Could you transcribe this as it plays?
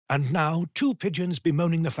And now, two pigeons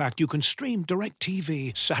bemoaning the fact you can stream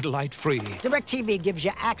DirecTV satellite-free. DirecTV gives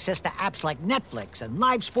you access to apps like Netflix and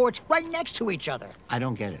live sports right next to each other. I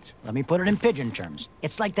don't get it. Let me put it in pigeon terms.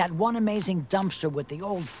 It's like that one amazing dumpster with the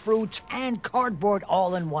old fruits and cardboard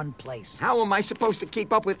all in one place. How am I supposed to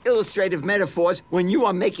keep up with illustrative metaphors when you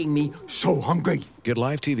are making me so hungry? Get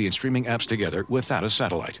live TV and streaming apps together without a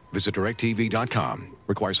satellite. Visit DirecTV.com.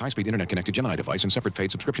 Requires high-speed internet-connected Gemini device and separate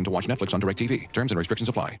paid subscription to watch Netflix on DirecTV. Terms and restrictions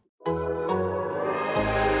apply.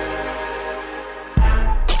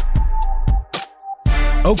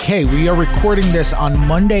 Okay, we are recording this on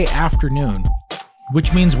Monday afternoon,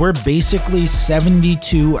 which means we're basically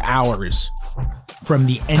 72 hours from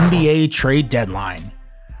the NBA trade deadline.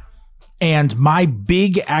 And my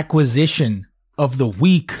big acquisition of the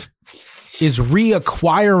week is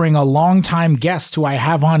reacquiring a longtime guest who I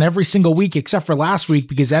have on every single week except for last week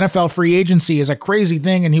because NFL free agency is a crazy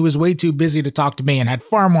thing and he was way too busy to talk to me and had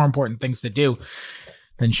far more important things to do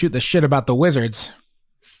than shoot the shit about the Wizards.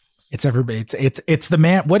 It's everybody. It's the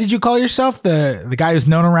man. What did you call yourself? The guy who's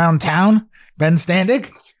known around town, Ben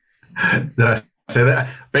Standig? Did I say that?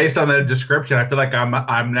 Based on the description, I feel like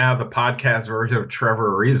I'm now the podcast version of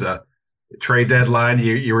Trevor Ariza. Trade deadline,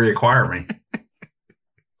 you reacquire me.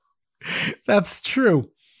 That's true.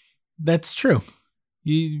 That's true.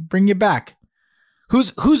 You bring you back. Who's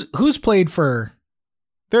played for?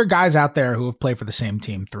 There are guys out there who have played for the same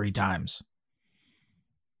team 3 times.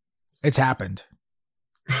 It's happened.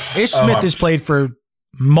 Ish Smith has played for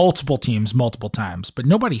multiple teams multiple times, but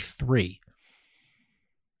nobody 3.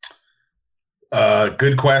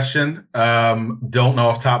 Good question. Don't know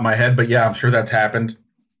off the top of my head, but yeah, I'm sure that's happened.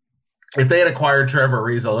 If they had acquired Trevor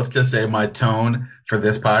Ariza, let's just say my tone for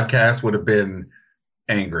this podcast would have been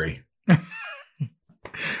angry.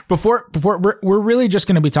 Before we're really just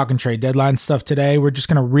going to be talking trade deadline stuff today. We're just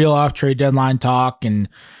going to reel off trade deadline talk and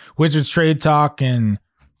Wizards trade talk, and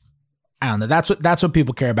I don't know. That's what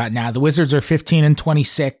people care about now. The Wizards are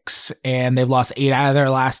 15-26, and they've lost 8 out of their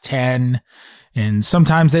last 10. And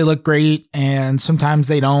sometimes they look great, and sometimes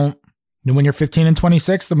they don't. And when you're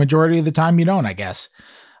 15-26, the majority of the time you don't, I guess.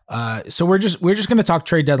 So we're just going to talk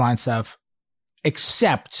trade deadline stuff,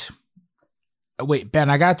 except wait, Ben,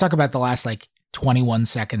 I got to talk about the last 21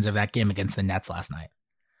 seconds of that game against the Nets last night,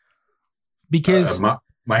 because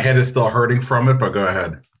my head is still hurting from it, but go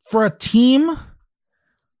ahead. For a team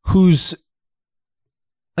who's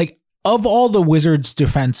of all the Wizards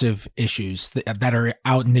defensive issues that are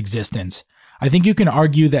out in existence, I think you can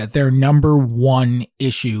argue that their number one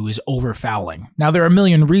issue is overfouling. Now, there are a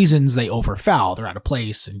million reasons they overfoul. They're out of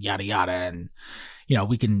place and yada, yada. And,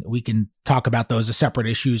 we can talk about those as separate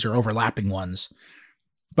issues or overlapping ones.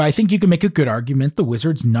 But I think you can make a good argument the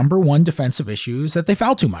Wizards' number one defensive issue is that they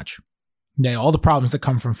foul too much. All the problems that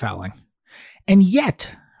come from fouling. And yet,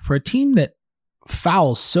 for a team that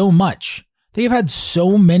fouls so much, they have had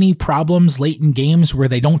so many problems late in games where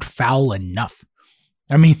they don't foul enough.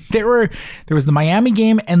 I mean, there was the Miami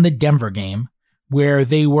game and the Denver game where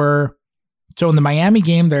they were. So in the Miami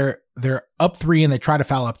game, they're up 3 and they try to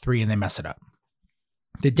foul up 3 and they mess it up.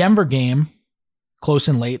 The Denver game, close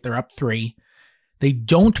and late, they're up 3. They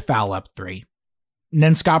don't foul up 3. And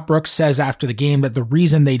then Scott Brooks says after the game that the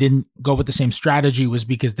reason they didn't go with the same strategy was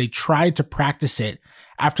because they tried to practice it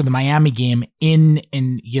after the Miami game in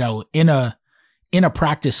a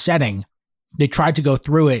practice setting. They tried to go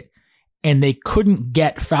through it and they couldn't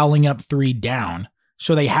get fouling up 3 down.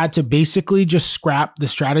 So they had to basically just scrap the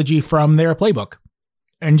strategy from their playbook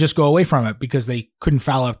and just go away from it because they couldn't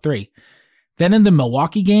foul up 3. Then in the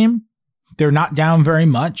Milwaukee game, they're not down very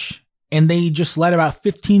much. And they just let about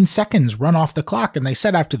 15 seconds run off the clock. And they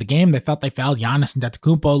said after the game, they thought they fouled Giannis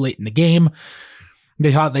Antetokounmpo late in the game.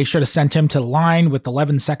 They thought they should have sent him to the line with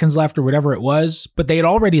 11 seconds left or whatever it was. But they had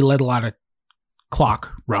already let a lot of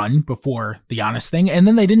clock run before the Giannis thing. And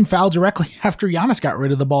then they didn't foul directly after Giannis got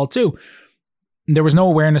rid of the ball too. There was no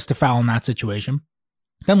awareness to foul in that situation.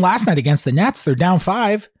 Then last night against the Nets, they're down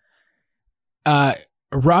 5.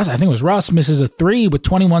 Russ, I think it was Russ, misses a 3 with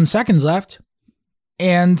 21 seconds left.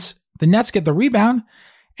 And the Nets get the rebound,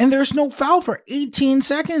 and there's no foul for 18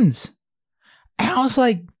 seconds. And I was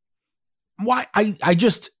like, why?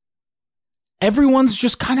 Everyone's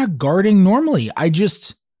just kind of guarding normally.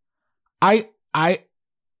 It's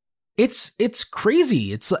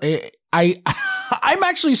crazy. I'm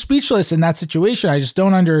actually speechless in that situation. I just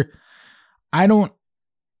don't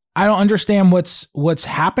understand what's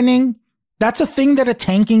happening. That's a thing that a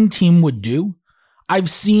tanking team would do. I've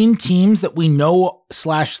seen teams that we know /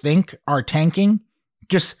 think are tanking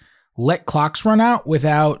just let clocks run out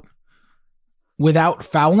without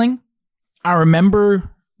fouling. I remember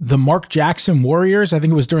the Mark Jackson Warriors, I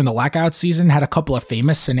think it was during the lockout season, had a couple of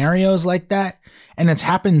famous scenarios like that. And it's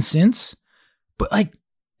happened since. But like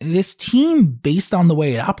this team, based on the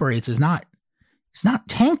way it operates, it's not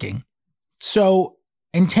tanking. So,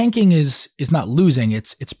 and tanking is not losing.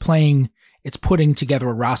 It's putting together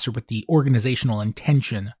a roster with the organizational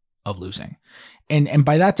intention of losing. And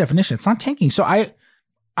by that definition, it's not tanking. So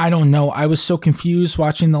I don't know. I was so confused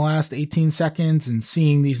watching the last 18 seconds and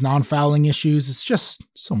seeing these non-fouling issues. It's just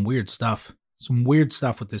some weird stuff. Some weird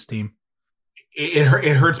stuff with this team. It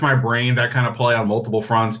hurts my brain, that kind of play on multiple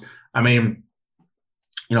fronts. I mean,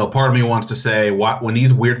 part of me wants to say, when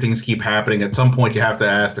these weird things keep happening, at some point you have to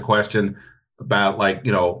ask the question about, like,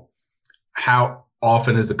 how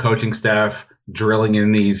often is the coaching staff drilling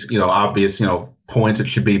in these, obvious, points that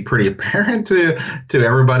should be pretty apparent to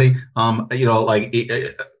everybody. Are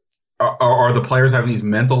the players having these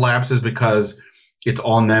mental lapses because it's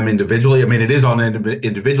on them individually? I mean, it is on them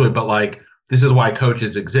individually, but like, this is why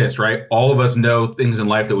coaches exist, right? All of us know things in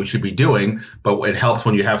life that we should be doing, but it helps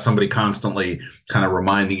when you have somebody constantly kind of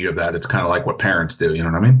reminding you of that. It's kind of like what parents do, you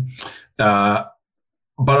know what I mean?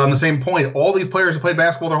 But on the same point, all these players have played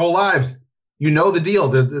basketball their whole lives. You know the deal.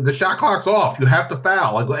 The shot clock's off. You have to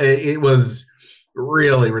foul. Like, it was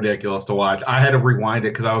really ridiculous to watch. I had to rewind it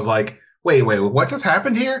because I was like, wait, what just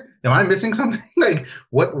happened here? Am I missing something? Like,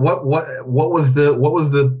 what was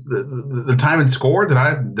the time and score? Did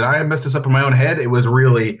I mess this up in my own head? It was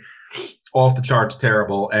really off the charts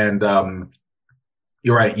terrible. And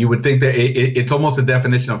you're right. You would think that it's almost the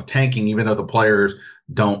definition of tanking, even though the players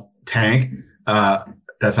don't tank.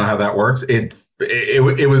 That's not how that works.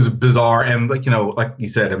 It was bizarre. And like you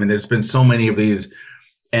said, I mean, there's been so many of these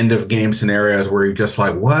end of game scenarios where you're just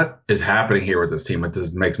like, what is happening here with this team? It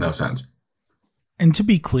just makes no sense. And to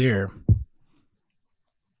be clear,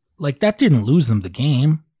 like, that didn't lose them the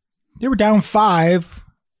game. They were down 5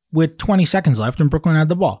 with 20 seconds left and Brooklyn had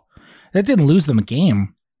the ball. That didn't lose them a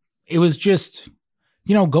game. It was just,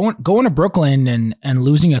 going to Brooklyn and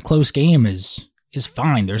losing a close game is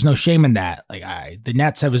fine. There's no shame in that. Like, the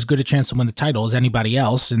Nets have as good a chance to win the title as anybody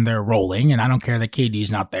else, and they're rolling, and I don't care that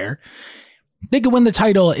KD's not there. They could win the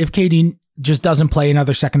title if KD just doesn't play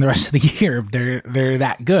another second the rest of the year. They're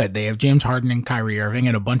that good. They have James Harden and Kyrie Irving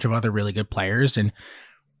and a bunch of other really good players. And,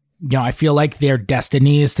 I feel like their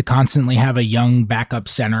destiny is to constantly have a young backup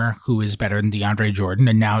center who is better than DeAndre Jordan.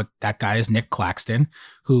 And now that guy is Nick Claxton,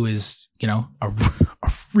 who is, a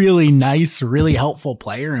really nice, really helpful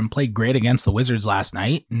player and played great against the Wizards last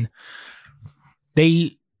night. And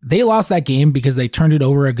they lost that game because they turned it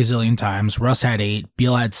over a gazillion times. Russ had 8,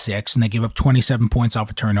 Beal had 6, and they gave up 27 points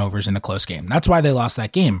off of turnovers in a close game. That's why they lost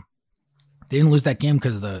that game. They didn't lose that game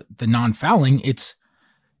because of the non-fouling. It's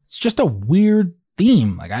just a weird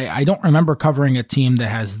theme. Like, I don't remember covering a team that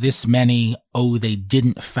has this many, they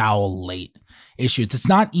didn't foul late issues. It's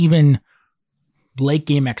not even late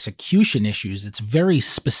game execution issues. It's very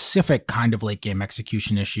specific kind of late game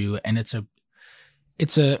execution issue. And it's a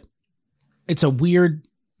weird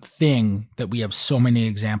thing that we have so many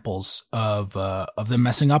examples of them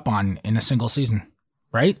messing up on in a single season,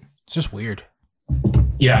 right? It's just weird.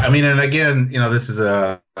 Yeah, I mean, and again, this is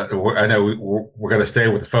I know we're going to stay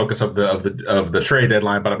with the focus of the trade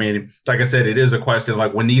deadline, but I mean, like I said, it is a question,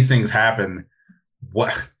 like, when these things happen,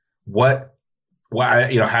 why,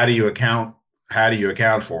 how do you account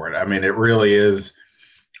for it? I mean, it really is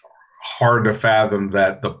hard to fathom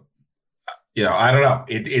that I don't know.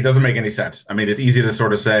 It doesn't make any sense. I mean, it's easy to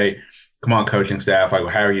sort of say, come on, coaching staff, like,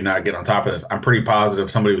 how are you not getting on top of this? I'm pretty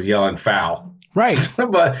positive somebody was yelling foul. Right.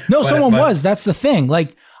 Someone was. That's the thing.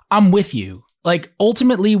 Like, I'm with you. Like,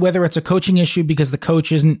 ultimately, whether it's a coaching issue because the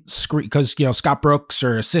coach isn't because, Scott Brooks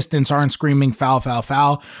or assistants aren't screaming foul, foul,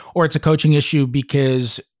 foul, or it's a coaching issue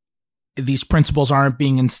because these principles aren't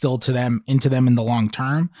being instilled into them in the long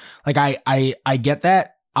term. Like, I get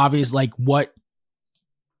that. Obviously, like,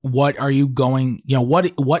 what are you going,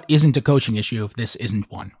 what isn't a coaching issue if this isn't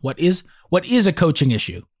one? What is a coaching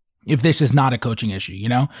issue if this is not a coaching issue,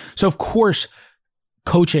 So of course,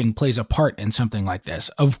 coaching plays a part in something like this,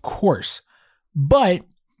 of course. But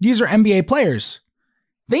these are NBA players.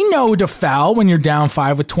 They know to foul when you're down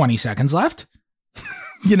 5 with 20 seconds left.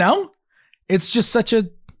 It's just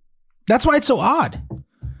that's why it's so odd.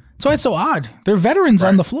 They're veterans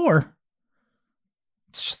on the floor.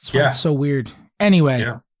 That's why it's so weird.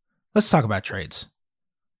 Anyway, let's talk about trades.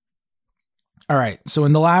 All right. So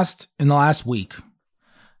in the last week,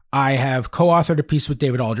 I have co-authored a piece with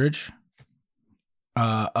David Aldridge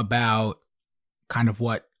about kind of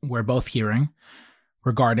what we're both hearing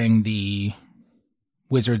regarding the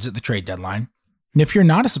Wizards at the trade deadline. And if you're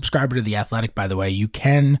not a subscriber to The Athletic, by the way, you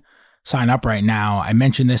can sign up right now. I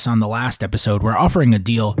mentioned this on the last episode. We're offering a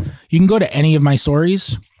deal. You can go to any of my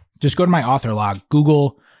stories. Just go to my author log,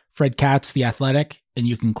 Google Fred Katz, The Athletic, and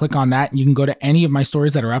you can click on that. And you can go to any of my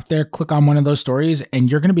stories that are up there, click on one of those stories, and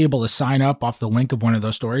you're going to be able to sign up off the link of one of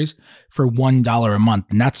those stories for $1 a month.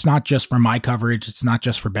 And that's not just for my coverage. It's not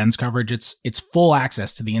just for Ben's coverage. It's full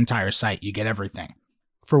access to the entire site. You get everything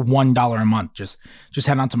for $1 a month. Just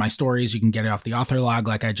head on to my stories. You can get it off the author log.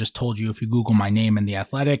 Like I just told you, if you Google my name and The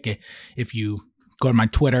Athletic, if you go to my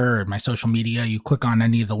Twitter or my social media, you click on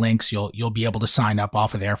any of the links, you'll be able to sign up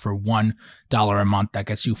off of there for $1 a month. That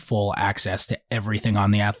gets you full access to everything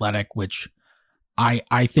on The Athletic, which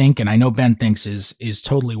I think, and I know Ben thinks is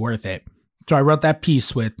totally worth it. So I wrote that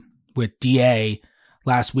piece with DA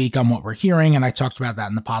last week on what we're hearing, and I talked about that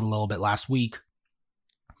in the pod a little bit last week.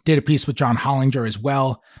 Did a piece with John Hollinger as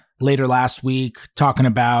well later last week, talking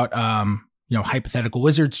about hypothetical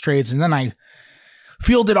Wizards trades, and then I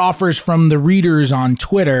fielded offers from the readers on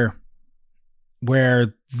Twitter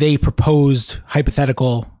where they proposed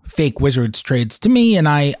hypothetical fake Wizards trades to me, and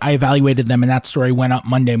I evaluated them, and that story went up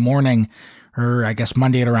Monday morning, or I guess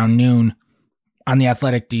Monday at around noon on The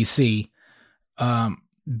Athletic DC.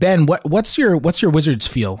 Ben, what's your Wizards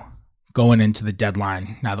feel going into the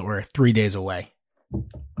deadline now that we're 3 days away?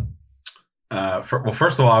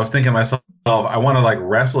 First of all, I was thinking to myself, I want to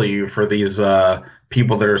wrestle you for these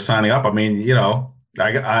people that are signing up. I mean,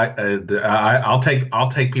 I'll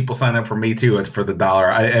take people signing up for me too. It's for the dollar.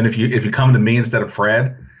 And if you come to me instead of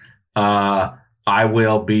Fred, I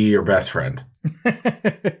will be your best friend. I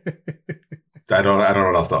don't know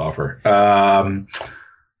what else to offer.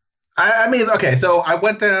 I mean, okay. So I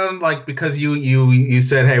went down because you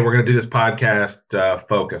said, hey, we're gonna do this podcast.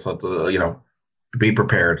 Focus. Let's be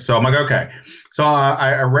prepared. So I'm like, okay. So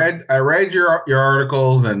I read your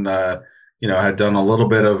articles and had done a little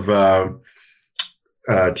bit of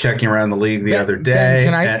checking around the league the other day.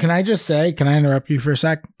 Ben, can I just say, can I interrupt you for a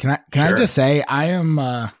sec? Can I just say I am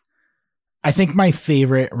I think my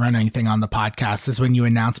favorite running thing on the podcast is when you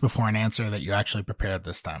announce before an answer that you actually prepared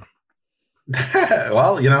this time.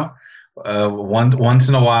 Well, once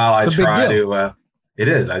in a while I try to. It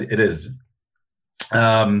is.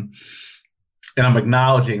 And I'm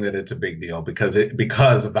acknowledging that it's a big deal because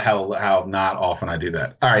of how not often I do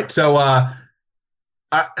that. All right, so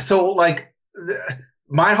so I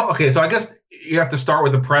guess you have to start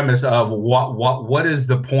with the premise of what is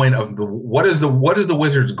the point of what is the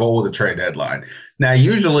Wizards' goal of the trade deadline? Now,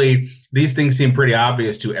 usually these things seem pretty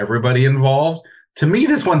obvious to everybody involved. To me,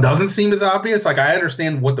 this one doesn't seem as obvious. I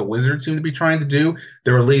understand what the Wizards seem to be trying to do.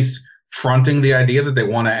 They're at least fronting the idea that they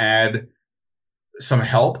want to add some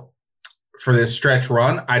help for this stretch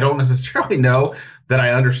run. I don't necessarily know that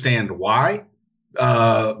I understand why,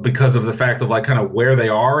 because of the fact of kind of where they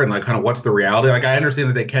are and kind of what's the reality. I understand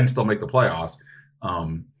that they can still make the playoffs,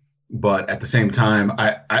 but at the same time,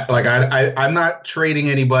 I'm not trading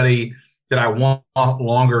anybody that I want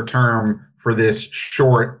longer term for this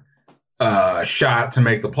short shot to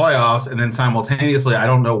make the playoffs, and then simultaneously, I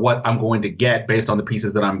don't know what I'm going to get based on the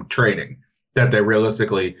pieces that I'm trading that they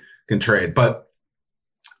realistically can trade. But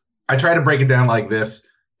I try to break it down like this,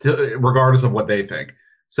 regardless of what they think.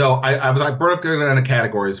 So I broke it into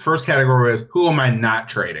categories. First category is, who am I not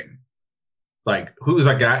trading? Who's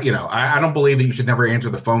a guy? I don't believe that you should never answer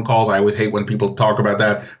the phone calls. I always hate when people talk about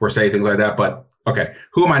that or say things like that. But okay,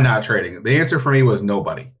 who am I not trading? The answer for me was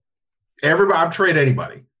nobody. I'm trade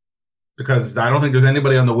anybody because I don't think there's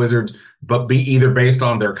anybody on the Wizards, but be either based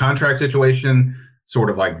on their contract situation, sort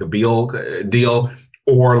of like the Beal deal,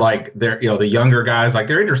 or they're the younger guys,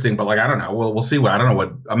 they're interesting, but I don't know. We'll see. I don't know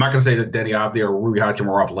what. I'm not going to say that Deni Avdija or Rui Hachimura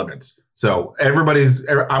are off limits. So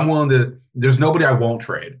I'm willing to. There's nobody I won't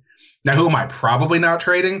trade. Now, who am I probably not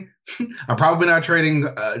trading? I'm probably not trading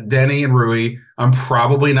Deni and Rui. I'm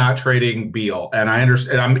probably not trading Beal, and I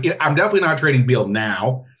understand. I'm definitely not trading Beal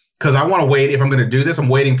now because I want to wait. If I'm going to do this, I'm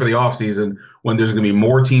waiting for the offseason when there's going to be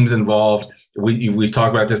more teams involved. We've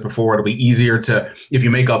talked about this before. It'll be easier to, if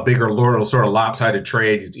you make a bigger, sort of lopsided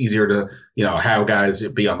trade, it's easier to, have guys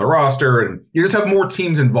be on the roster, and you just have more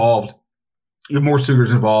teams involved. You have more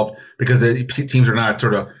suitors involved because teams are not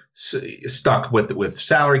sort of stuck with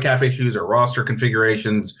salary cap issues or roster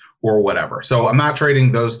configurations or whatever. So I'm not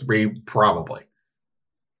trading those three probably.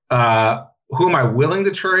 Who am I willing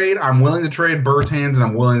to trade? I'm willing to trade Bertans, and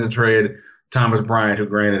I'm willing to trade Thomas Bryant, who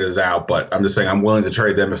granted is out, but I'm just saying I'm willing to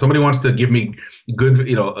trade them. If somebody wants to give me good,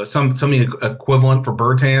 something equivalent for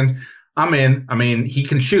Bertans, I'm in. I mean, he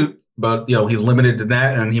can shoot, but he's limited to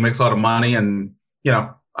that, and he makes a lot of money, and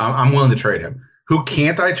I'm willing to trade him. Who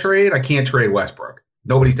can't I trade? I can't trade Westbrook.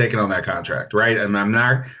 Nobody's taking on that contract, right? And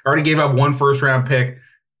I already gave up one first round pick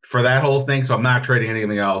for that whole thing, so I'm not trading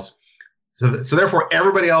anything else. So therefore,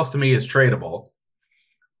 everybody else to me is tradable.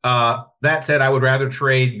 That said, I would rather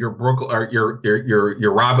trade your Brooklyn or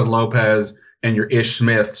your Robin Lopez and your Ish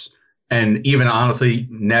Smiths and even honestly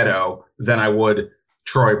Neto than I would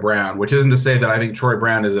Troy Brown, which isn't to say that I think Troy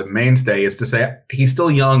Brown is a mainstay. It's to say he's still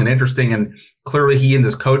young and interesting, and clearly he and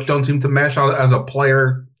this coach don't seem to mesh as a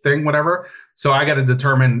player thing, whatever. So I got to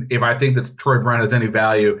determine if I think that Troy Brown has any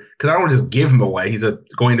value, because I don't want to just give him away. He's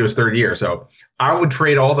going into his third year. So I would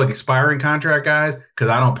trade all the expiring contract guys because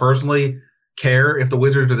I don't personally care if the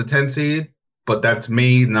Wizards are the 10th seed, but that's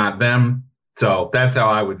me, not them. So that's how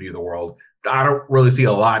I would view the world. I don't really see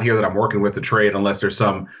a lot here that I'm working with to trade unless there's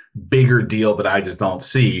some bigger deal that I just don't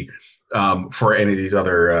see for any of these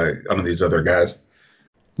other guys.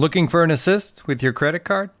 Looking for an assist with your credit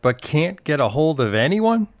card but can't get a hold of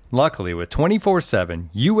anyone? Luckily, with 24/7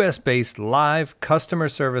 U.S.-based live customer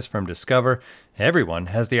service from Discover, everyone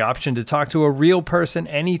has the option to talk to a real person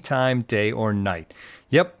anytime, day or night.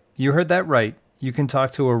 Yep, you heard that right. You can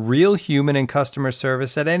talk to a real human in customer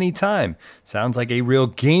service at any time. Sounds like a real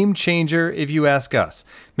game changer if you ask us.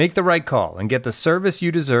 Make the right call and get the service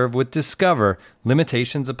you deserve with Discover.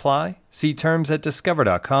 Limitations apply. See terms at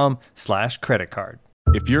discover.com/creditcard.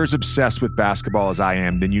 If you're as obsessed with basketball as I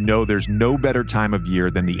am, then you know there's no better time of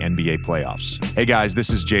year than the NBA playoffs. Hey guys, this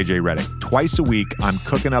is JJ Redick. Twice a week, I'm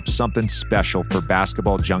cooking up something special for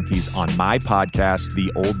basketball junkies on my podcast,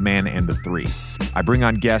 The Old Man and the Three. I bring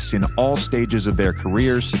on guests in all stages of their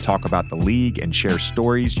careers to talk about the league and share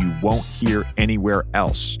stories you won't hear anywhere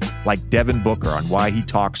else, like Devin Booker on why he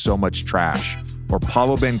talks so much trash, or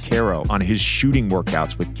Paolo Banchero on his shooting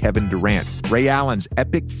workouts with Kevin Durant, Ray Allen's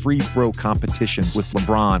epic free throw competitions with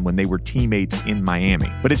LeBron when they were teammates in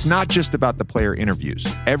Miami. But it's not just about the player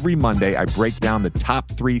interviews. Every Monday, I break down the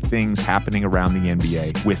top 3 things happening around the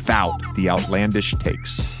NBA without the outlandish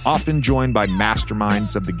takes. Often joined by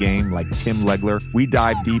masterminds of the game like Tim Legler, we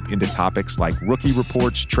dive deep into topics like rookie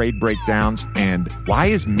reports, trade breakdowns, and why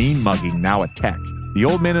is mean mugging now a tech? The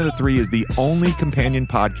Old Man and the Three is the only companion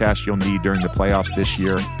podcast you'll need during the playoffs this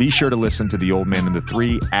year. Be sure to listen to The Old Man and the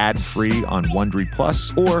Three ad-free on Wondery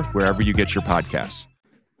Plus or wherever you get your podcasts.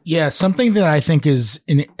 Yeah, something that I think is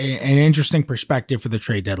an interesting perspective for the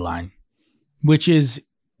trade deadline, which is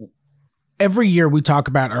every year we talk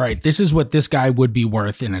about, all right, this is what this guy would be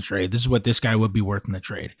worth in a trade. This is what this guy would be worth in the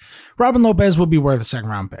trade. Robin Lopez would be worth a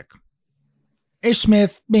second-round pick. Ish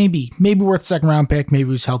Smith, maybe worth second round pick. Maybe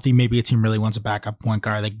he's healthy. Maybe a team really wants a backup point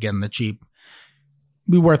guard. They can get him the cheap.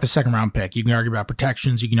 Be worth a second round pick. You can argue about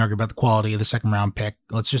protections. You can argue about the quality of the second round pick.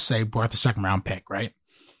 Let's just say worth a second round pick, right?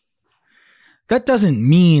 That doesn't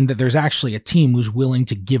mean that there's actually a team who's willing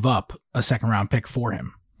to give up a second round pick for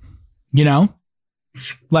him. You know?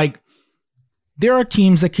 Like, there are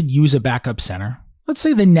teams that could use a backup center. Let's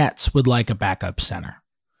say the Nets would like a backup center.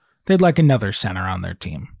 They'd like another center on their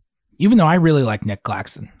team. Even though I really like Nick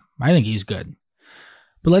Claxton. I think he's good.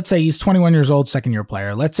 But let's say he's 21 years old, second-year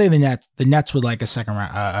player. Let's say the Nets would like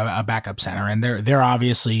a backup center, and they're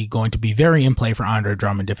obviously going to be very in play for Andre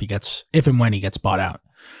Drummond if and when he gets bought out.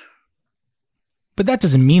 But that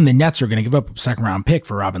doesn't mean the Nets are going to give up a second-round pick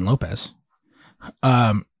for Robin Lopez.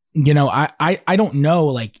 I don't know,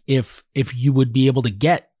 like, if you would be able to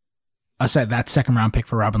get that second round pick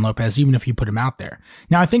for Robin Lopez, even if you put him out there.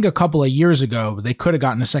 Now, I think a couple of years ago, they could have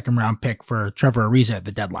gotten a second round pick for Trevor Ariza at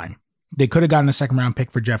the deadline. They could have gotten a second round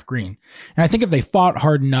pick for Jeff Green. And I think if they fought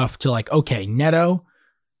hard enough to like, okay, Neto,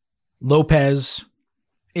 Lopez,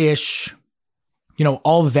 Ish,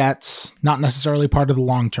 all vets, not necessarily part of the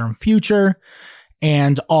long-term future,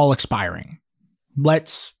 and all expiring.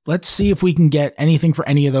 Let's see if we can get anything for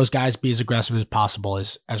any of those guys, be as aggressive as possible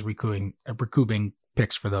as recouping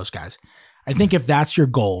picks for those guys. I think if that's your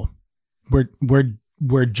goal, we're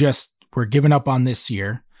giving up on this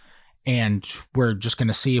year, and we're just going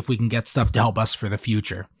to see if we can get stuff to help us for the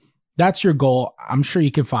future. That's your goal. I'm sure you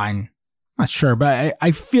can find, not sure, but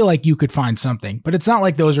I feel like you could find something. But it's not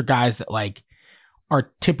like those are guys that like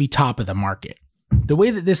are tippy top of the market. The way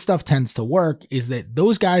that this stuff tends to work is that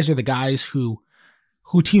those guys are the guys who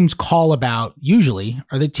teams call about. Usually,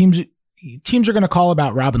 are the teams are going to call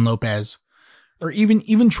about Robin Lopez. Or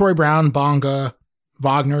even Troy Brown, Bonga,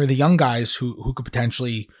 Wagner, the young guys who could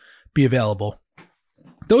potentially be available.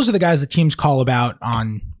 Those are the guys that teams call about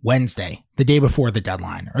on Wednesday, the day before the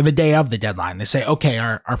deadline, or the day of the deadline. They say, okay,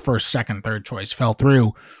 our first, second, third choice fell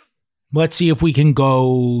through. Let's see if we can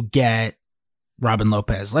go get Robin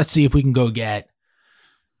Lopez. Let's see if we can go get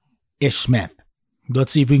Ish Smith.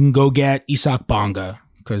 Let's see if we can go get Isaac Bonga.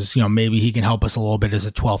 because, maybe he can help us a little bit as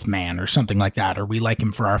a 12th man or something like that. Or we like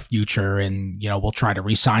him for our future and, we'll try to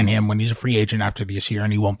re-sign him when he's a free agent after this year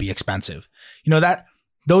and he won't be expensive.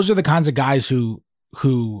 Those are the kinds of guys who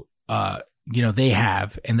they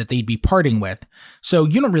have and that they'd be parting with. So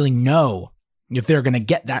you don't really know if they're going to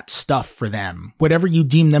get that stuff for them, whatever you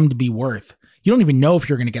deem them to be worth. You don't even know if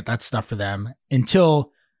you're going to get that stuff for them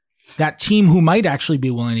until that team who might actually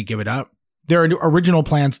be willing to give it up, their original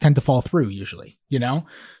plans tend to fall through usually,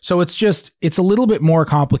 So it's a little bit more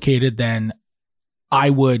complicated than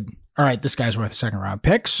I would. All right, this guy's worth a second round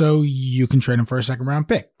pick, so you can trade him for a second round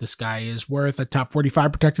pick. This guy is worth a top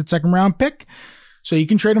 45 protected second round pick, so you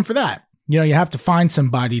can trade him for that. You have to find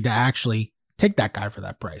somebody to actually take that guy for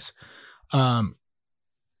that price.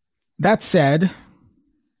 That said,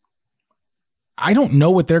 I don't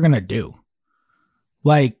know what they're going to do.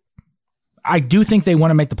 I do think they want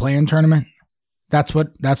to make the play-in tournament. That's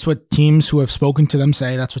what teams who have spoken to them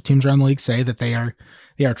say. That's what teams around the league say, that they are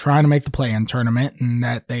trying to make the play-in tournament and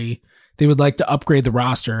that they would like to upgrade the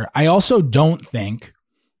roster. I also don't think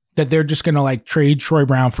that they're just going to trade Troy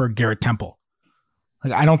Brown for Garrett Temple.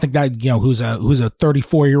 I don't think that, who's a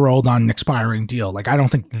 34-year-old on an expiring deal. I don't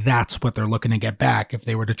think that's what they're looking to get back if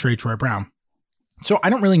they were to trade Troy Brown. So I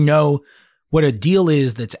don't really know what a deal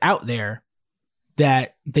is that's out there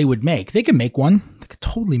that they would make. They could make one. They could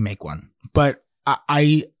totally make one. But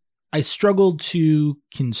I struggled to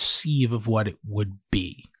conceive of what it would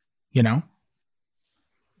be, Yeah.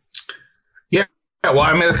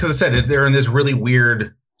 Well, because I said, they're in this really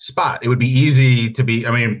weird spot. It would be easy to be,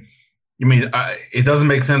 it doesn't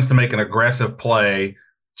make sense to make an aggressive play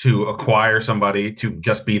to acquire somebody to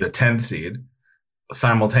just be the 10th seed.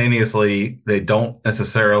 Simultaneously, they don't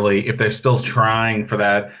necessarily, if they're still trying for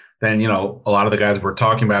that, then, a lot of the guys we're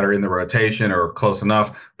talking about are in the rotation or close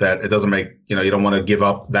enough that it doesn't make, you don't want to give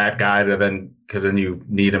up that guy to then, because then you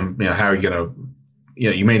need him, how are you going to,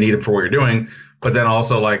 you may need him for what you're doing, but then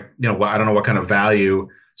also I don't know what kind of value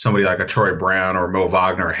somebody like a Troy Brown or Mo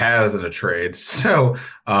Wagner has in a trade. So,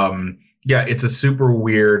 it's a super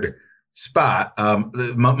weird spot.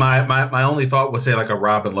 My only thought was say a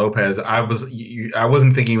Robin Lopez. I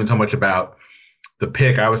wasn't thinking even so much about the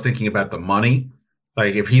pick. I was thinking about the money.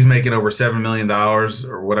 If he's making over $7 million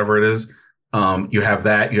or whatever it is, you have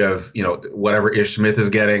that. You have whatever Ish Smith is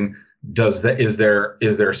getting. Is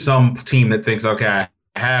there some team that thinks, okay,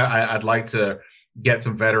 I'd like to get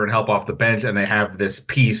some veteran help off the bench, and they have this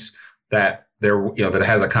piece that that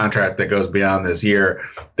has a contract that goes beyond this year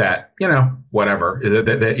that, whatever,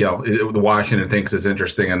 that Washington thinks is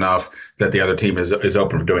interesting enough that the other team is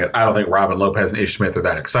open for doing it. I don't think Robin Lopez and Ish Smith are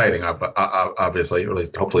that exciting, obviously, or at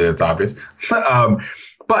least hopefully it's obvious. But,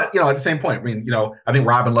 at the same point, I think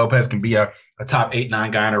Robin Lopez can be a top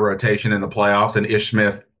 8-9 guy in a rotation in the playoffs, and Ish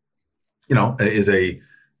Smith, is a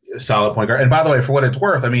solid point guard. And by the way, for what it's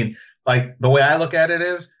worth, the way I look at it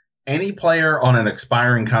is any player on an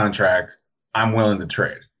expiring contract, I'm willing to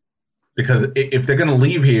trade, because if they're going to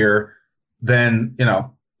leave here, then,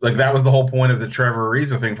 that was the whole point of the Trevor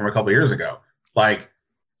Ariza thing from a couple of years ago.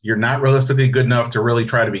 You're not realistically good enough to really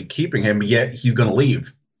try to be keeping him, yet he's going to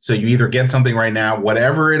leave. So you either get something right now,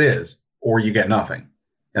 whatever it is, or you get nothing.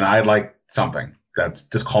 And I'd like something.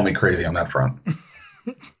 Just call me crazy on that front.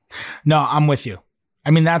 No, I'm with you.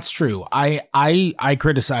 That's true. I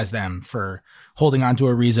criticize them for holding on to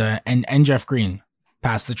Ariza and Jeff Green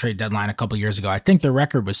past the trade deadline a couple years ago. I think the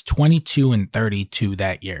record was 22-32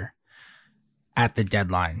 that year at the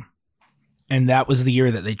deadline. And that was the year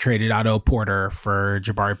that they traded Otto Porter for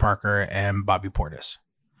Jabari Parker and Bobby Portis.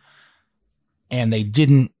 And they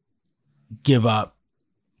didn't give up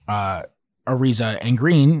Ariza and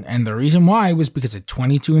Green. And the reason why was because at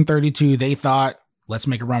 22-32, they thought, let's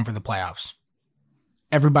make a run for the playoffs.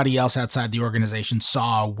 Everybody else outside the organization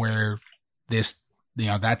saw where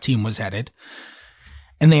that team was headed.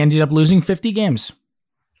 And they ended up losing 50 games.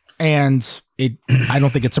 And I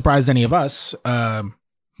don't think it surprised any of us.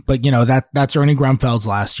 But that's Ernie Grunfeld's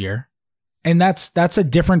last year. And that's a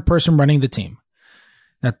different person running the team.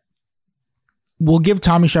 That we'll give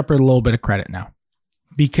Tommy Shepard a little bit of credit now,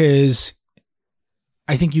 because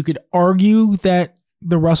I think you could argue that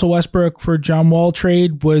the Russell Westbrook for John Wall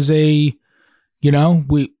trade was we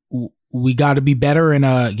got to be better in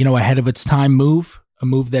a ahead of its time move. A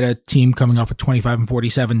move that a team coming off a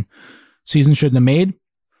 25-47 season shouldn't have made.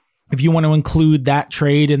 If you want to include that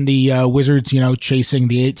trade in the Wizards, chasing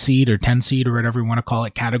the 8 seed or 10 seed or whatever you want to call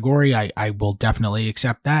it category, I will definitely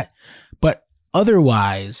accept that. But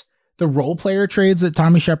otherwise, the role player trades that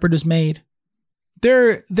Tommy Shepard has made,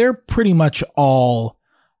 they're pretty much all,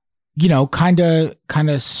 kind of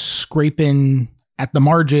scraping at the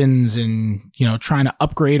margins and, trying to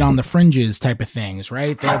upgrade on the fringes type of things,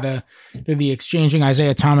 right? They're the exchanging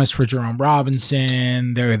Isaiah Thomas for Jerome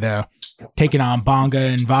Robinson. They're the taking on Bonga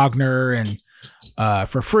and Wagner and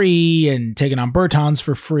for free, and taking on Bertans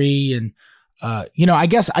for free. And, I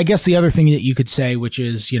guess the other thing that you could say, which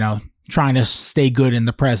is, trying to stay good in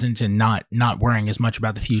the present and not worrying as much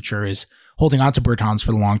about the future, is holding on to Bertans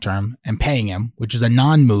for the long term and paying him, which is a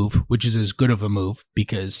non-move, which is as good of a move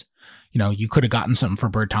because, you could have gotten something for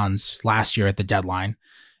Bertans last year at the deadline.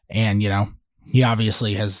 And, he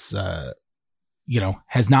obviously has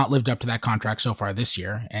not lived up to that contract so far this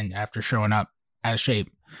year, and after showing up out of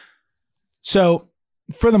shape. So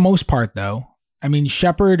for the most part, though, I mean,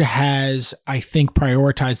 Shepherd has, I think,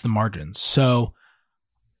 prioritized the margins. So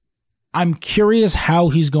I'm curious how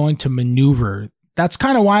he's going to maneuver. That's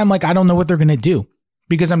kind of why I'm like, I don't know what they're going to do,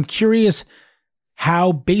 because I'm curious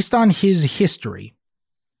how, based on his history,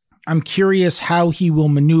 I'm curious how he will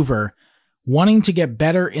maneuver wanting to get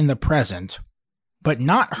better in the present, but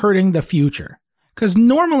not hurting the future. Because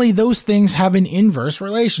normally those things have an inverse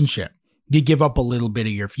relationship. You give up a little bit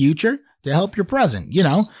of your future to help your present.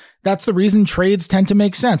 That's the reason trades tend to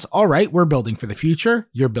make sense. All right, we're building for the future.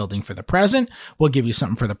 You're building for the present. We'll give you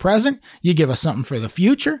something for the present. You give us something for the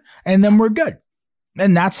future, and then we're good.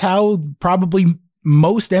 And that's how probably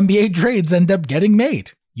most NBA trades end up getting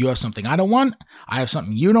made. You have something I don't want. I have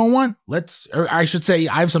something you don't want. Or I should say,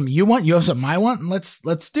 I have something you want. You have something I want. And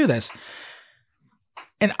let's do this.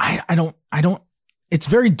 And I don't, it's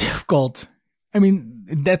very difficult. I mean,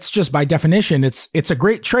 that's just by definition. It's a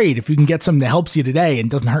great trade if you can get something that helps you today and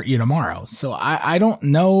doesn't hurt you tomorrow. So I don't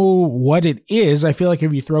know what it is. I feel like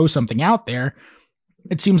if you throw something out there,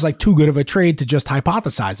 it seems like too good of a trade to just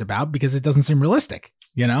hypothesize about because it doesn't seem realistic,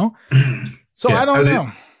 So yeah, I don't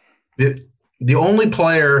know. The only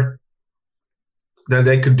player that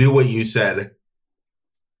they could do what you said,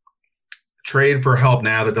 trade for help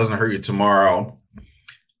now that doesn't hurt you tomorrow.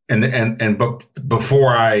 But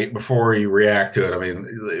before you react to it, I mean,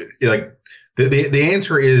 like the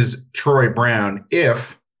answer is Troy Brown.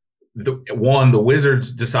 If the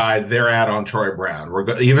Wizards decide they're out on Troy Brown,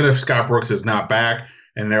 even if Scott Brooks is not back,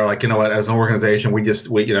 and they're like, what, as an organization,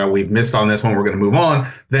 we've missed on this one, we're going to move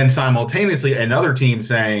on. Then simultaneously, another team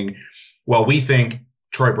saying, well, we think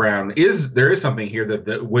Troy Brown there is something here that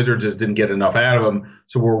the Wizards just didn't get enough out of him,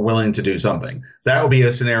 so we're willing to do something. That would be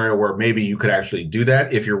a scenario where maybe you could actually do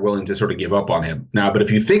that if you're willing to sort of give up on him. Now, but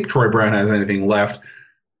if you think Troy Brown has anything left,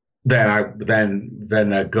 then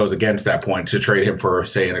that goes against that point to trade him for,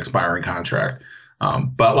 say, an expiring contract.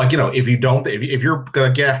 But if you're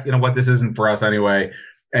like, yeah, what, this isn't for us anyway,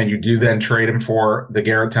 and you do then trade him for the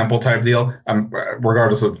Garrett Temple type deal,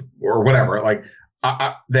 regardless of or whatever, like.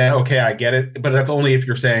 Then okay, I get it, but that's only if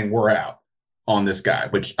you're saying we're out on this guy,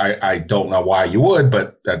 which I don't know why you would,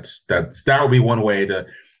 but that would be one way to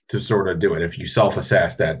sort of do it if you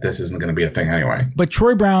self-assess that this isn't going to be a thing anyway. But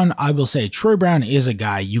Troy Brown, I will say, Troy Brown is a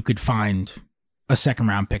guy you could find a second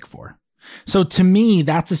round pick for. So to me,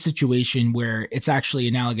 that's a situation where it's actually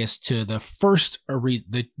analogous to the first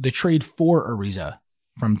the trade for Ariza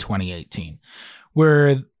from 2018,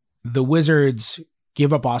 where the Wizards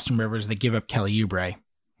give up Austin Rivers, they give up Kelly Oubre,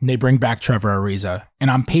 and they bring back Trevor Ariza. And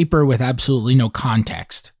on paper, with absolutely no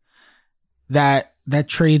context, that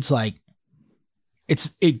trade's like,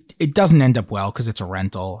 it doesn't end up well because it's a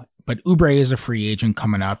rental, but Oubre is a free agent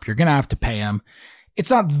coming up. You're going to have to pay him. It's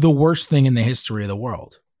not the worst thing in the history of the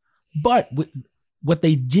world. But what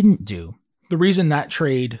they didn't do, the reason that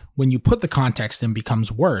trade, when you put the context in, becomes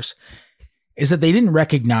worse, is that they didn't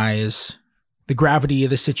recognize the gravity of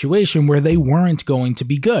the situation where they weren't going to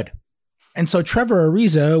be good. And so Trevor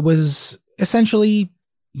Ariza was essentially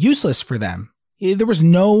useless for them.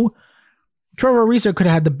 Trevor Ariza could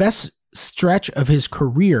have had the best stretch of his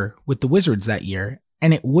career with the Wizards that year,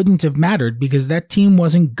 and it wouldn't have mattered because that team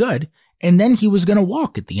wasn't good, and then he was going to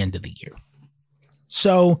walk at the end of the year.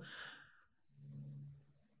 So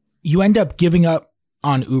you end up giving up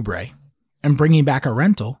on Oubre and bringing back a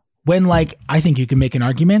rental when, I think you can make an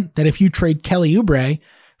argument that if you trade Kelly Oubre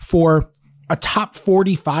for a top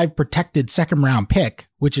 45 protected second round pick,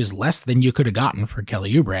 which is less than you could have gotten for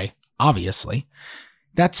Kelly Oubre, obviously,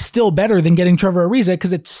 that's still better than getting Trevor Ariza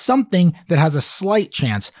because it's something that has a slight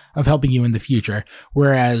chance of helping you in the future.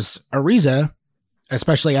 Whereas Ariza,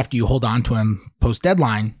 especially after you hold on to him post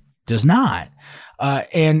deadline, does not.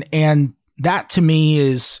 And that to me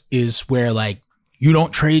is where you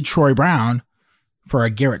don't trade Troy Brown for a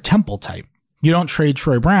Garrett Temple type. You don't trade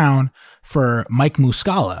Troy Brown for Mike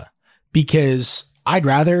Muscala because I'd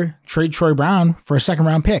rather trade Troy Brown for a second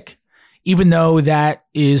round pick. even though that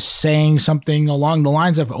is saying something along the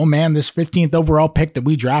lines of, oh man, this 15th overall pick that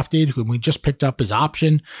we drafted, who we just picked up his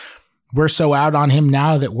option, we're so out on him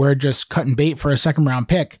now that we're just cutting bait for a second round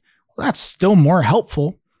pick. Well, that's still more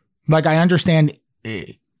helpful. Like, I understand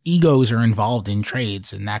egos are involved in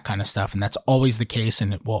trades and that kind of stuff, and that's always the case,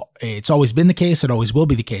 and it's always been the case, it always will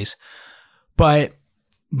be the case. But,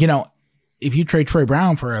 you know, if you trade Troy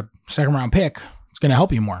Brown for a second round pick, it's going to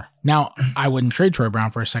help you more. Now, I wouldn't trade Troy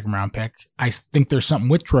Brown for a second round pick. I think there's something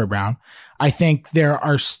with Troy Brown. I think there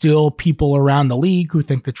are still people around the league who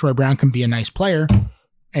think that Troy Brown can be a nice player,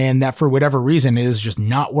 and that for whatever reason is just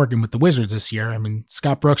not working with the Wizards this year. I mean,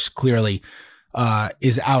 Scott Brooks clearly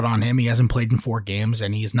is out on him. He hasn't played in 4 games,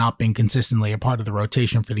 and he's not been consistently a part of the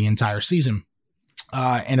rotation for the entire season.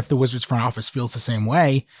 And if the Wizards front office feels the same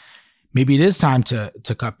way, maybe it is time to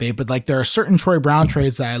cut bait. But like, there are certain Troy Brown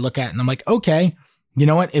trades that I look at and I'm like, okay, you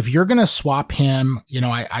know what? If you're going to swap him, you know,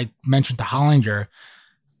 I mentioned to Hollinger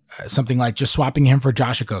something like just swapping him for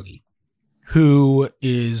Josh Okogie, who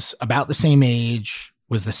is about the same age,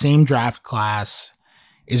 was the same draft class,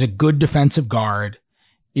 is a good defensive guard,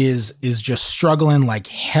 is just struggling like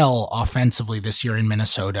hell offensively this year in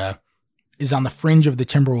Minnesota, is on the fringe of the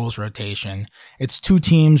Timberwolves rotation. It's 2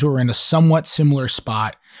 teams who are in a somewhat similar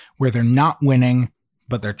spot where they're not winning,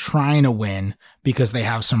 but they're trying to win because they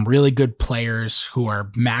have some really good players who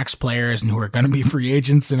are max players and who are going to be free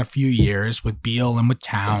agents in a few years with Beal and with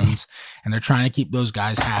Towns, and they're trying to keep those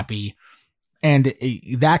guys happy. And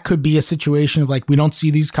that could be a situation of like, we don't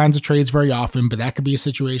see these kinds of trades very often, but that could be a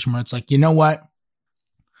situation where it's like, you know what?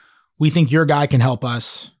 We think your guy can help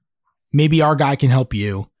us. Maybe our guy can help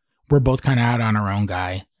you. We're both kind of out on our own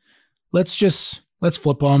guy. Let's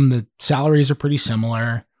flip them. The salaries are pretty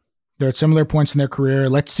similar. They're at similar points in their career.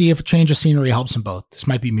 Let's see if a change of scenery helps them both. This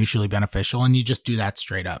might be mutually beneficial. And you just do that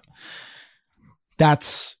straight up.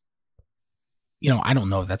 That's, you know, I don't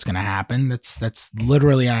know if that's going to happen. That's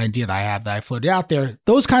literally an idea that I have that I floated out there.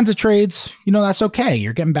 Those kinds of trades, you know, that's okay.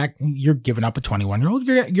 You're giving up a 21-year-old.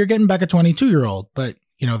 You're getting back a 22-year-old. But,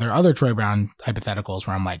 you know, there are other Troy Brown hypotheticals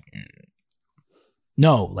where I'm like,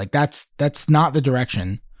 no, like that's not the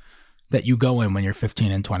direction that you go in when you're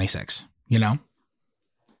 15 and 26, you know?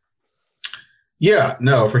 Yeah,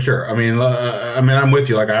 no, for sure. I mean, I'm with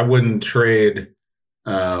you. Like, I wouldn't trade.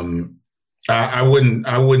 I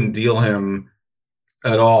wouldn't deal him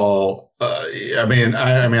at all.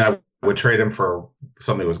 I would trade him for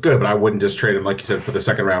something that was good, but I wouldn't just trade him, like you said, for the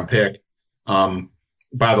second round pick.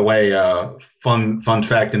 By the way, fun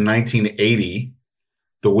fact: in 1980,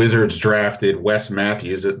 the Wizards drafted Wes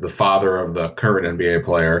Matthews, the father of the current NBA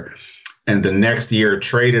player, and the next year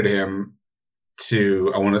traded him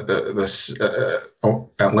to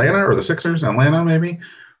Atlanta or the Sixers, Atlanta maybe,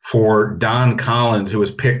 for Don Collins, who was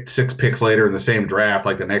picked 6 picks later in the same draft.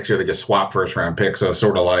 Like the next year, they just swapped first round picks. So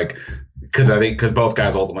sort of like, because both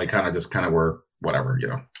guys ultimately kind of were whatever, you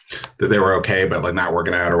know, that they were okay, but like not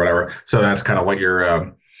working out or whatever. So that's kind of what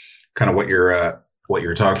you're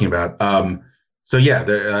talking about. So yeah,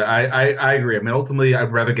 I agree. I mean, ultimately,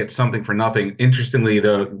 I'd rather get something for nothing. Interestingly,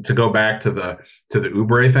 though, to go back to the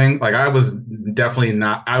Oubre thing, like I was definitely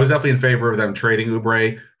in favor of them trading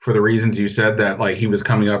Oubre for the reasons you said, that like he was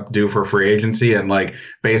coming up due for free agency, and like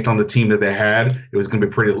based on the team that they had, it was going to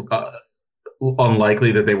be pretty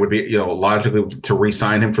unlikely that they would be, you know, logically to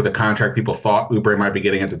re-sign him for the contract people thought Oubre might be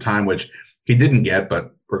getting at the time, which he didn't get,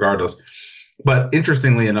 but regardless. But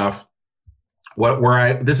interestingly enough,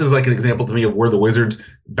 this is like an example to me of where the Wizards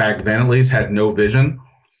back then at least had no vision.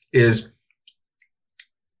 Is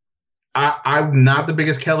I'm not the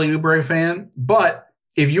biggest Kelly Oubre fan, but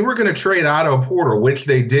if you were going to trade Otto Porter, which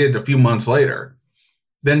they did a few months later,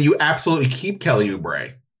 then you absolutely keep Kelly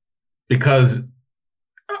Oubre, because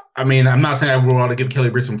I mean, I'm not saying I would want to give Kelly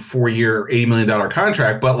Oubre some 4-year, $80 million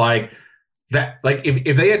contract, but like that, like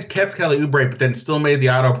if they had kept Kelly Oubre but then still made the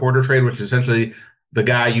Otto Porter trade, which is essentially the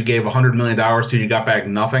guy you gave $100 million to, you got back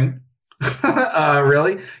nothing.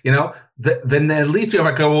 Really? You know, then at least people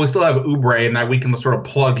are like, oh, well, we still have Oubre, and now we can sort of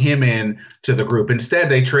plug him in to the group. Instead,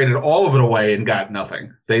 they traded all of it away and got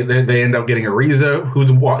nothing. They ended up getting Ariza,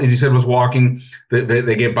 who's, as you said, was walking.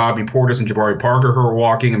 They gave Bobby Portis and Jabari Parker, who were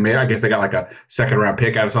walking, and I guess they got like a second-round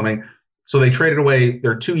pick out of something. So they traded away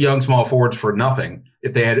their 2 young small forwards for nothing.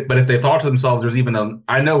 If they thought to themselves, there's even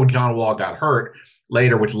I know John Wall got hurt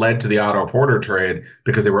later, which led to the Otto Porter trade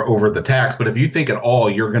because they were over the tax. But if you think at all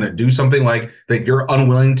you're going to do something like that, you're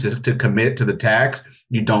unwilling to commit to the tax,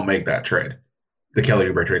 you don't make that trade, the Kelly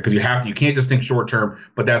Oubre trade, because you can't just think short term.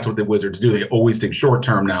 But that's what the Wizards do. They always think short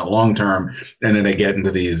term, not long term, and then they get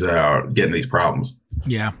into these problems.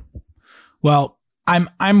 Yeah. Well,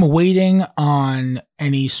 I'm waiting on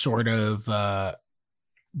any sort of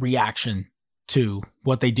reaction to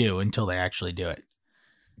what they do until they actually do it.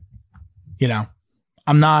 You know,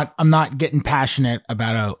 I'm not getting passionate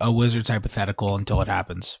about a Wizards hypothetical until it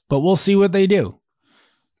happens, but we'll see what they do.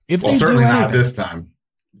 If they certainly do anything. not this time.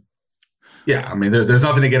 Yeah, I mean, there's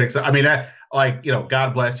nothing to get excited. I mean,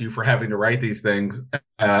 God bless you for having to write these things.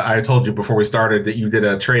 I told you before we started that you did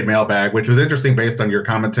a trade mailbag, which was interesting based on your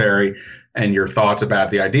commentary and your thoughts about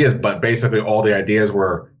the ideas. But basically, all the ideas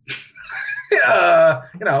were,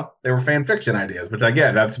 they were fan fiction ideas, which I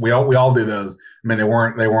get. That's we all do those. I mean, they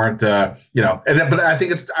weren't, but I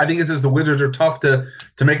think it's just the Wizards are tough to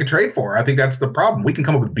make a trade for. I think that's the problem. We can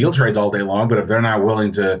come up with Beal trades all day long, but if they're not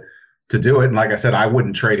willing to do it, and like I said, I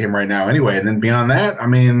wouldn't trade him right now anyway. And then beyond that, I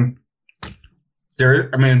mean,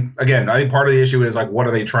 again, I think part of the issue is like, what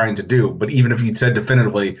are they trying to do? But even if you said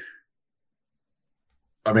definitively,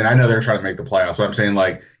 I mean, I know they're trying to make the playoffs, but I'm saying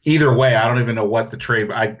like either way, I don't even know what the trade.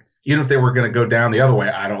 Even if they were going to go down the other way,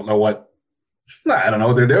 I don't know what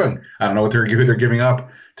they're doing. I don't know who they're giving up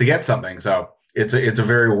to get something. So it's a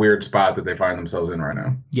very weird spot that they find themselves in right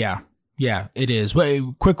now. Yeah, it is. Wait,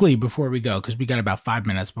 quickly before we go, because we got about 5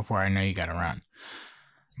 minutes before I know you got to run.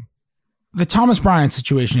 The Thomas Bryant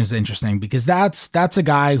situation is interesting because that's a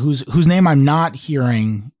guy whose name I'm not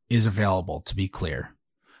hearing is available, to be clear.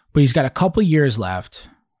 But he's got a couple years left,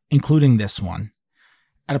 including this one,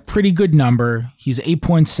 at a pretty good number. He's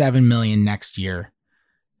 $8.7 million next year.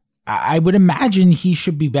 I would imagine he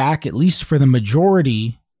should be back at least for the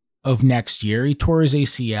majority of next year. He tore his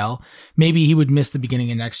ACL. Maybe he would miss the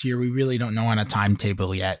beginning of next year. We really don't know on a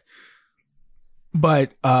timetable yet.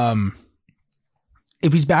 But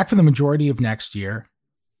if he's back for the majority of next year,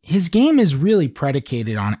 his game is really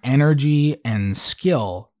predicated on energy and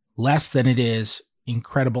skill less than it is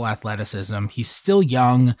incredible athleticism. He's still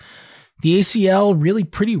young. The ACL really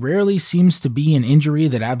pretty rarely seems to be an injury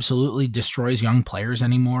that absolutely destroys young players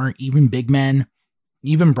anymore, even big men,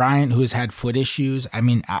 even Bryant, who has had foot issues. I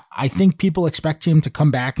mean, I think people expect him to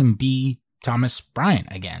come back and be Thomas Bryant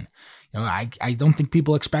again. I don't think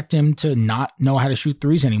people expect him to not know how to shoot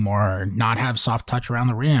threes anymore, or not have soft touch around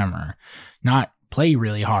the rim, or not play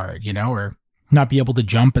really hard, or not be able to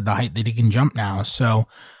jump at the height that he can jump now. So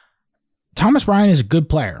Thomas Bryant is a good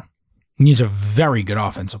player. He's a very good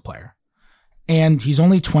offensive player. And he's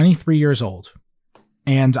only 23 years old.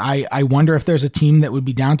 And I wonder if there's a team that would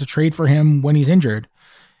be down to trade for him when he's injured.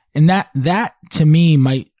 And that to me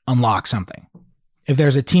might unlock something. If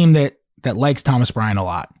there's a team that likes Thomas Bryant a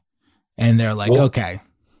lot and they're like, okay,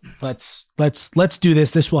 let's do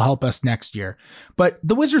this. This will help us next year. But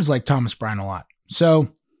the Wizards like Thomas Bryant a lot.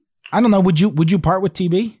 So I don't know. Would you part with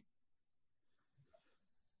TB?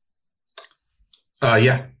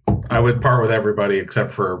 Yeah, I would part with everybody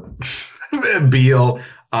except for Beal,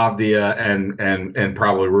 Avdia, and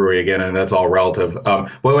probably Rui again, and that's all relative.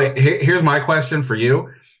 Wait. Here's my question for you.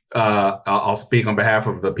 I'll speak on behalf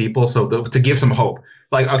of the people. So to give some hope,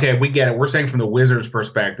 like, okay, we get it. We're saying from the Wizards'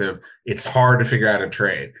 perspective, it's hard to figure out a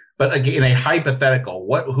trade. But again, in a hypothetical,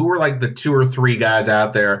 who are like the 2 or 3 guys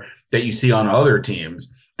out there that you see on other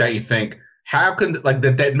teams that you think how can like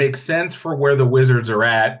that makes sense for where the Wizards are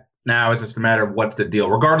at? Now it's just a matter of what's the deal,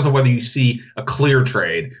 regardless of whether you see a clear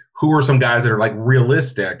trade. Who are some guys that are like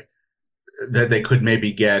realistic that they could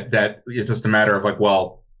maybe get? That it's just a matter of like,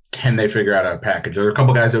 well, can they figure out a package? There are a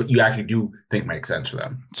couple guys that you actually do think make sense for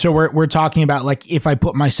them. So we're talking about like if I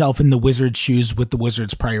put myself in the Wizards' shoes with the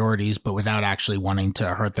Wizards' priorities, but without actually wanting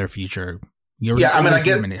to hurt their future. I get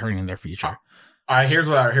hurting their future.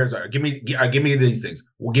 Here's give me these things.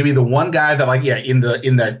 We'll give you the one guy that like in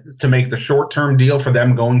the to make the short term deal for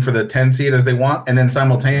them going for the 10 seed as they want, and then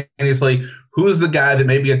simultaneously, who's the guy that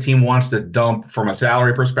maybe a team wants to dump from a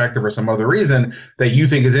salary perspective or some other reason that you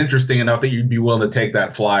think is interesting enough that you'd be willing to take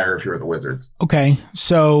that flyer if you're the Wizards? Okay,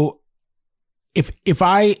 so if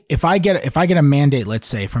I get a mandate, let's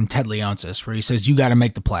say from Ted Leonsis, where he says you got to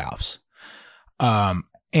make the playoffs,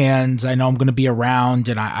 and I know I'm going to be around,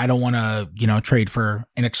 and I don't want to trade for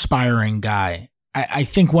an expiring guy. I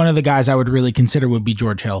think one of the guys I would really consider would be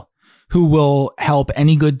George Hill, who will help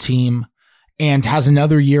any good team. And has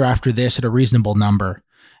another year after this at a reasonable number,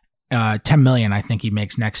 $10 million, I think he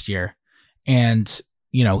makes next year. And,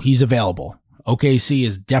 he's available. OKC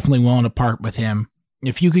is definitely willing to part with him.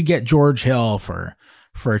 If you could get George Hill for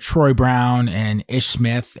Troy Brown and Ish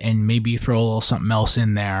Smith and maybe throw a little something else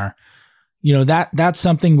in there, that's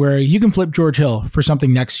something where you can flip George Hill for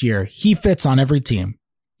something next year. He fits on every team.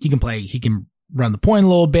 He can play. He can run the point a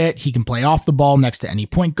little bit. He can play off the ball next to any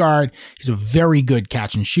point guard. He's a very good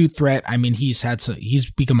catch and shoot threat. I mean, he's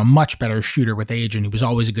become a much better shooter with age, and he was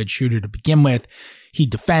always a good shooter to begin with. He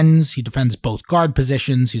defends both guard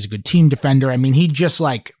positions. He's a good team defender. I mean, he just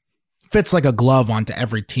like fits like a glove onto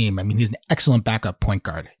every team. I mean, he's an excellent backup point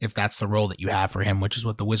guard if that's the role that you have for him, which is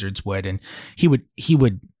what the Wizards would, and he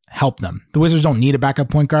would help them. The Wizards don't need a backup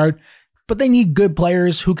point guard, but they need good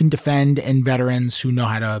players who can defend and veterans who know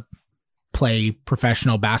how to play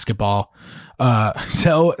professional basketball.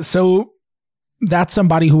 So that's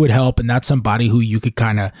somebody who would help, and that's somebody who you could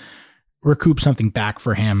kind of recoup something back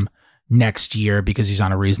for him next year because he's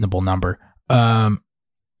on a reasonable number. I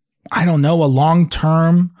don't know, a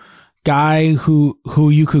long-term guy who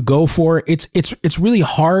you could go for. It's really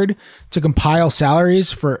hard to compile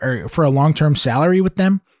salaries for a long-term salary with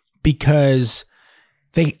them because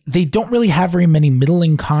they don't really have very many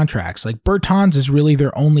middling contracts. Like Bertans is really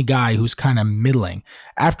their only guy who's kind of middling.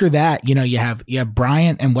 After that, you have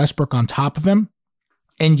Bryant and Westbrook on top of him,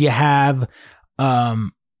 and you have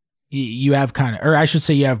you have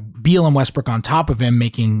Beal and Westbrook on top of him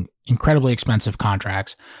making incredibly expensive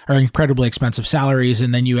contracts or incredibly expensive salaries,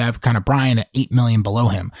 and then you have kind of Bryant at $8 million below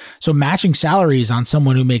him. So matching salaries on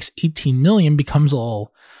someone who makes $18 million becomes a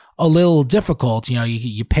little difficult.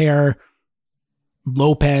 You pair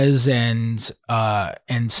Lopez and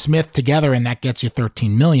Smith together, and that gets you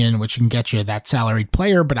 $13 million, which can get you that salaried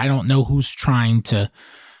player. But I don't know who's trying to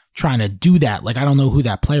do that. Like, I don't know who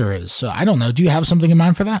that player is. So I don't know. Do you have something in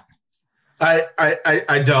mind for that?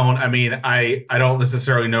 I don't. I mean, I don't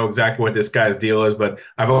necessarily know exactly what this guy's deal is, but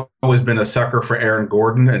I've always been a sucker for Aaron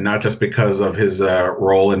Gordon, and not just because of his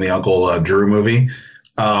role in the Uncle Drew movie.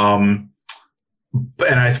 And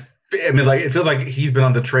I mean, like, it feels like he's been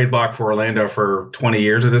on the trade block for Orlando for 20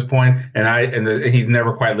 years at this point, and he's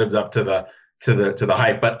never quite lived up to the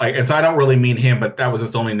hype. But and so I don't really mean him, but that was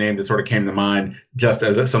just the only name that sort of came to mind, just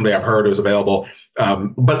as somebody I've heard was available.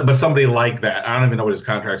 But somebody like that, I don't even know what his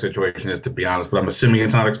contract situation is, to be honest, but I'm assuming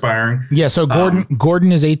it's not expiring. Yeah. So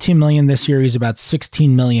Gordon is $18 million this year. He's about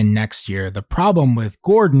 $16 million next year. The problem with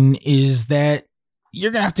Gordon is that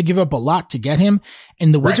you're going to have to give up a lot to get him.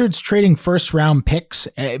 And the Wizards trading first round picks.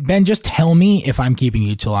 Ben, just tell me if I'm keeping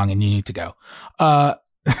you too long and you need to go.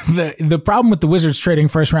 The problem with the Wizards trading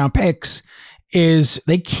first round picks is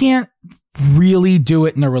they can't really do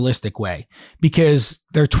it in a realistic way because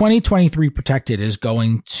their 2023 protected is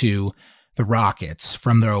going to the Rockets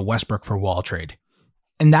from their Westbrook for Wall trade.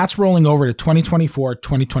 And that's rolling over to 2024,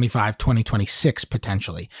 2025, 2026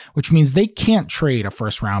 potentially, which means they can't trade a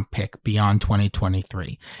first round pick beyond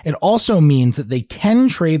 2023. It also means that they can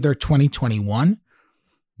trade their 2021,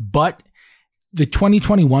 but the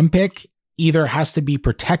 2021 pick either has to be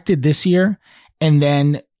protected this year and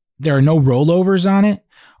then there are no rollovers on it,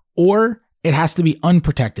 or it has to be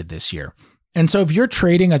unprotected this year. And so if you're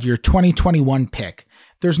trading at your 2021 pick,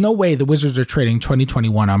 there's no way the Wizards are trading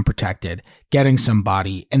 2021 unprotected, getting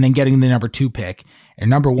somebody, and then getting the number 2 pick, and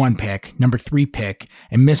number 1 pick, number 3 pick,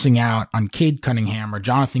 and missing out on Cade Cunningham or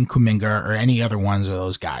Jonathan Kuminga or any other ones of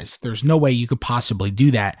those guys. There's no way you could possibly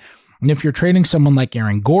do that. And if you're trading someone like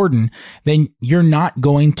Aaron Gordon, then you're not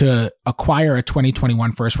going to acquire a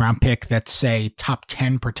 2021 first round pick that's, say, top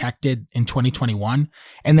 10 protected in 2021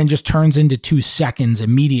 and then just turns into 2 seconds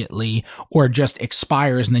immediately or just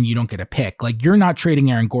expires and then you don't get a pick. Like, you're not trading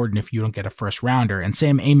Aaron Gordon if you don't get a first rounder. And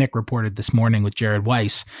Sam Amick reported this morning with Jared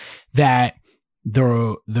Weiss that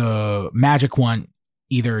the Magic want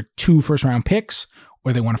either 2 first round picks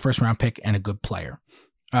or they want a first round pick and a good player.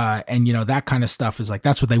 And that kind of stuff is like,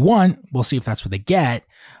 that's what they want. We'll see if that's what they get.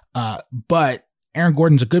 But Aaron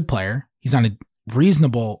Gordon's a good player. He's on a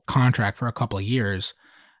reasonable contract for a couple of years.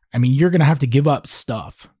 I mean, you're going to have to give up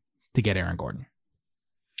stuff to get Aaron Gordon.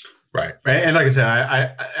 Right. And like I said,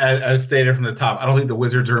 I as stated from the top, I don't think the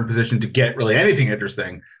Wizards are in position to get really anything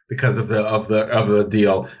interesting because of the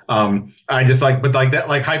deal. I just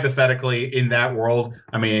hypothetically in that world,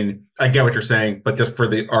 I mean, I get what you're saying, but just for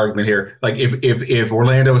the argument here, like if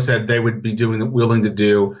Orlando said they would be willing to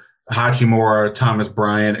do Hachimura, Thomas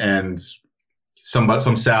Bryant, and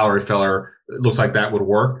some salary filler, it looks like that would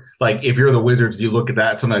work. Like, if you're the Wizards, you look at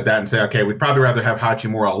that, something like that, and say, okay, we'd probably rather have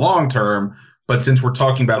Hachimura long term. But since we're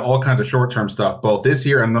talking about all kinds of short-term stuff, both this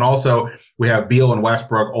year and then also we have Beal and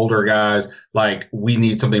Westbrook, older guys, like, we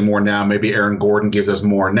need something more now. Maybe Aaron Gordon gives us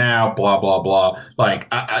more now, blah, blah, blah. Like,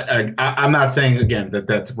 I'm not saying, again, that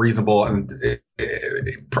that's reasonable and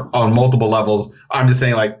on multiple levels. I'm just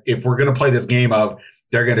saying, like, if we're going to play this game of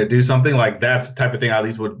they're going to do something, like, that's the type of thing I at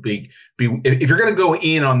least would be if you're going to go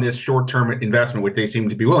in on this short-term investment, which they seem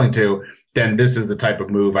to be willing to, then this is the type of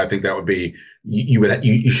move I think that would be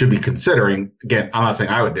you should be considering. Again, I'm not saying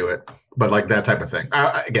I would do it, but like that type of thing.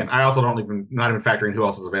 I also not even factoring who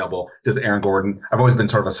else is available. Just Aaron Gordon. I've always been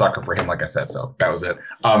sort of a sucker for him, like I said. So that was it.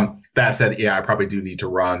 That said, yeah, I probably do need to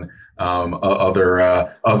run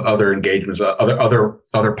other engagements, other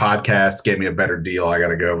podcasts gave me a better deal. I got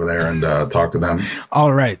to go over there and talk to them.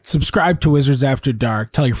 All right. Subscribe to Wizards After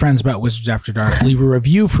Dark. Tell your friends about Wizards After Dark. Leave a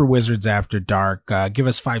review for Wizards After Dark. Give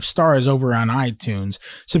us 5 stars over on iTunes.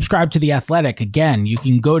 Subscribe to The Athletic. Again, you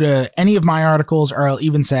can go to any of my articles, or I'll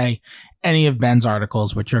even say any of Ben's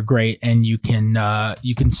articles, which are great. And you can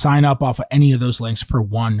sign up off of any of those links for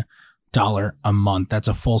 $1 a month. That's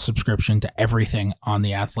a full subscription to everything on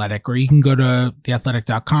The Athletic. Or you can go to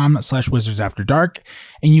theathletic.com/Wizards After Dark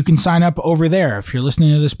and you can sign up over there. If you're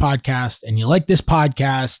listening to this podcast and you like this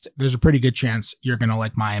podcast, there's a pretty good chance you're going to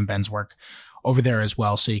like my and Ben's work over there as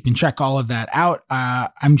well. So you can check all of that out.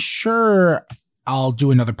 I'm sure I'll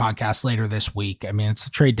do another podcast later this week. I mean, it's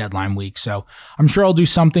the trade deadline week, so I'm sure I'll do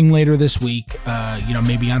something later this week.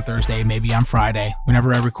 Maybe on Thursday, maybe on Friday.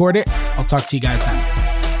 Whenever I record it, I'll talk to you guys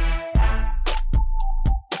then.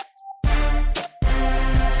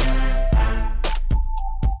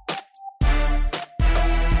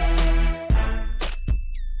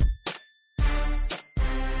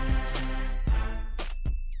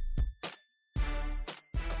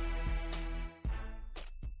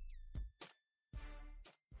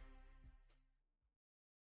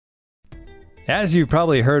 As you've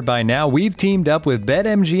probably heard by now, we've teamed up with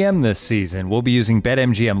BetMGM this season. We'll be using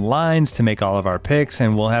BetMGM lines to make all of our picks,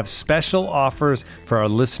 and we'll have special offers for our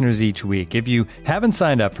listeners each week. If you haven't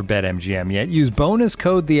signed up for BetMGM yet, use bonus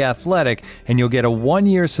code The Athletic, and you'll get a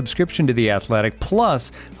 1-year subscription to The Athletic,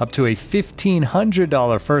 plus up to a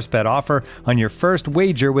 $1,500 first bet offer on your first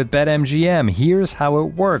wager with BetMGM. Here's how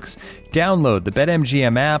it works. Download the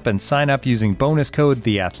BetMGM app and sign up using bonus code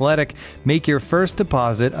The Athletic. Make your first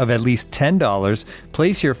deposit of at least $10.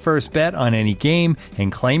 Place your first bet on any game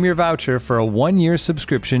and claim your voucher for a 1-year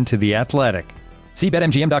subscription to The Athletic. See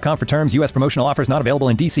BetMGM.com for terms. U.S. promotional offers not available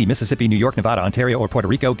in D.C., Mississippi, New York, Nevada, Ontario, or Puerto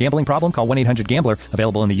Rico. Gambling problem? Call 1-800-GAMBLER.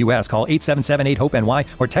 Available in the U.S. Call 877-8-HOPE-NY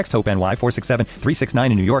or text HOPE-NY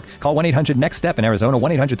 467-369 in New York. Call 1-800-NEXT-STEP in Arizona.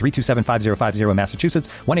 1-800-327-5050 in Massachusetts.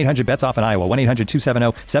 1-800-BETS-OFF in Iowa.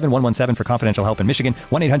 1-800-270-7117 for confidential help in Michigan.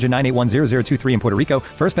 1-800-981-0023 in Puerto Rico.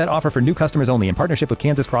 First bet offer for new customers only in partnership with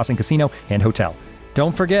Kansas Crossing Casino and Hotel.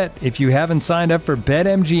 Don't forget, if you haven't signed up for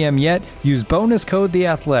BetMGM yet, use bonus code The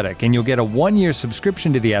Athletic, and you'll get a 1-year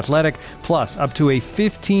subscription to The Athletic, plus up to a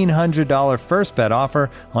 $1,500 first bet offer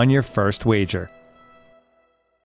on your first wager.